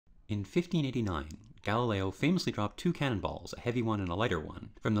In 1589, Galileo famously dropped two cannonballs, a heavy one and a lighter one,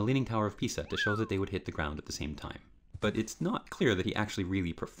 from the Leaning Tower of Pisa to show that they would hit the ground at the same time. But it's not clear that he actually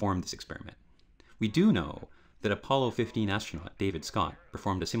really performed this experiment. We do know that Apollo 15 astronaut David Scott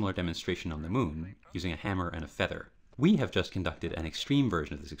performed a similar demonstration on the moon using a hammer and a feather. We have just conducted an extreme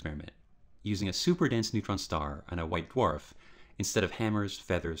version of this experiment, using a super dense neutron star and a white dwarf instead of hammers,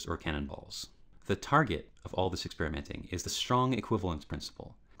 feathers, or cannonballs. The target of all this experimenting is the strong equivalence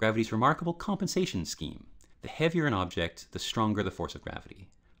principle, gravity's remarkable compensation scheme. The heavier an object, the stronger the force of gravity.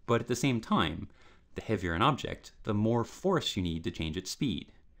 But at the same time, the heavier an object, the more force you need to change its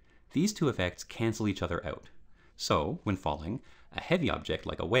speed. These two effects cancel each other out. So, when falling, a heavy object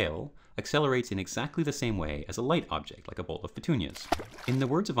like a whale accelerates in exactly the same way as a light object like a bowl of petunias. In the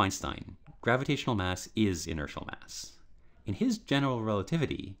words of Einstein, gravitational mass is inertial mass. In his general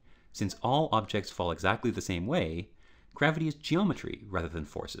relativity, since all objects fall exactly the same way, gravity is geometry rather than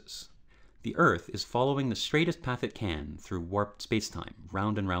forces. The Earth is following the straightest path it can through warped spacetime,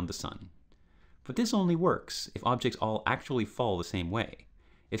 round and round the Sun. But this only works if objects all actually fall the same way.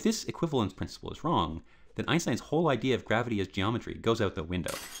 If this equivalence principle is wrong, then Einstein's whole idea of gravity as geometry goes out the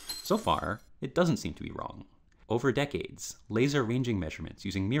window. So far, it doesn't seem to be wrong. Over decades, laser ranging measurements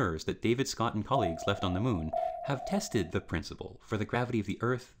using mirrors that David Scott and colleagues left on the moon have tested the principle for the gravity of the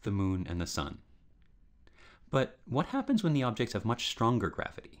Earth, the moon, and the Sun. But what happens when the objects have much stronger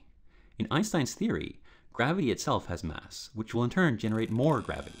gravity? In Einstein's theory, gravity itself has mass, which will in turn generate more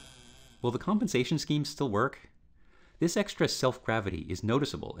gravity. Will the compensation scheme still work? This extra self-gravity is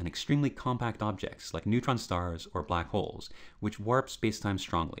noticeable in extremely compact objects like neutron stars or black holes, which warp spacetime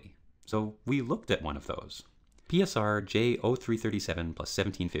strongly. So we looked at one of those. PSR J0337 plus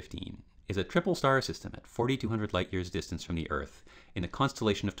 1715 is a triple star system at 4,200 light-years distance from the Earth in the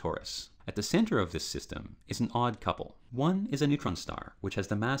constellation of Taurus. At the center of this system is an odd couple. One is a neutron star, which has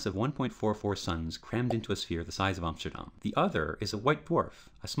the mass of 1.44 suns crammed into a sphere the size of Amsterdam. The other is a white dwarf,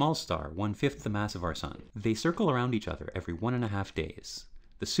 a small star 1/5 the mass of our Sun. They circle around each other every 1.5 days.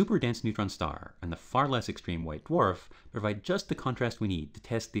 The super-dense neutron star and the far less extreme white dwarf provide just the contrast we need to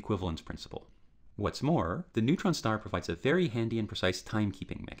test the equivalence principle. What's more, the neutron star provides a very handy and precise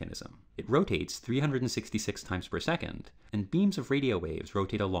timekeeping mechanism. It rotates 366 times per second, and beams of radio waves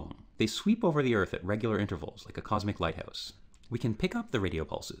rotate along. They sweep over the Earth at regular intervals like a cosmic lighthouse. We can pick up the radio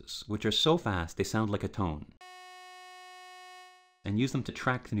pulses, which are so fast they sound like a tone, and use them to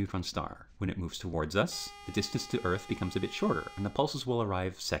track the neutron star. When it moves towards us, the distance to Earth becomes a bit shorter, and the pulses will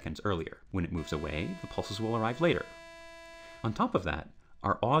arrive seconds earlier. When it moves away, the pulses will arrive later. On top of that,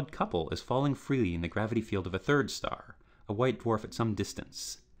 our odd couple is falling freely in the gravity field of a third star, a white dwarf at some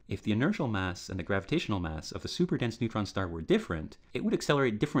distance. If the inertial mass and the gravitational mass of the super-dense neutron star were different, it would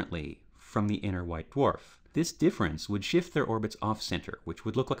accelerate differently from the inner white dwarf. This difference would shift their orbits off-center, which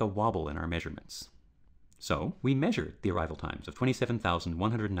would look like a wobble in our measurements. So, we measured the arrival times of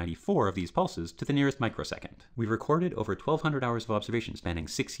 27,194 of these pulses to the nearest microsecond. We recorded over 1,200 hours of observation spanning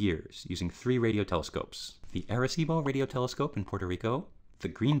 6 years using 3 radio telescopes: the Arecibo radio telescope in Puerto Rico, the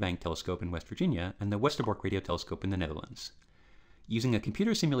Green Bank telescope in West Virginia, and the Westerbork radio telescope in the Netherlands. Using a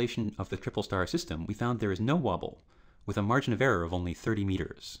computer simulation of the triple star system, we found there is no wobble, with a margin of error of only 30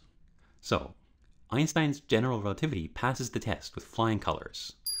 meters. So, Einstein's general relativity passes the test with flying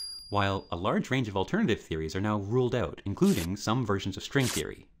colors, while a large range of alternative theories are now ruled out, including some versions of string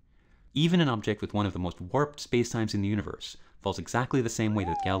theory. Even an object with one of the most warped spacetimes in the universe falls exactly the same way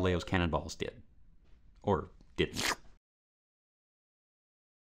that Galileo's cannonballs did. Or didn't.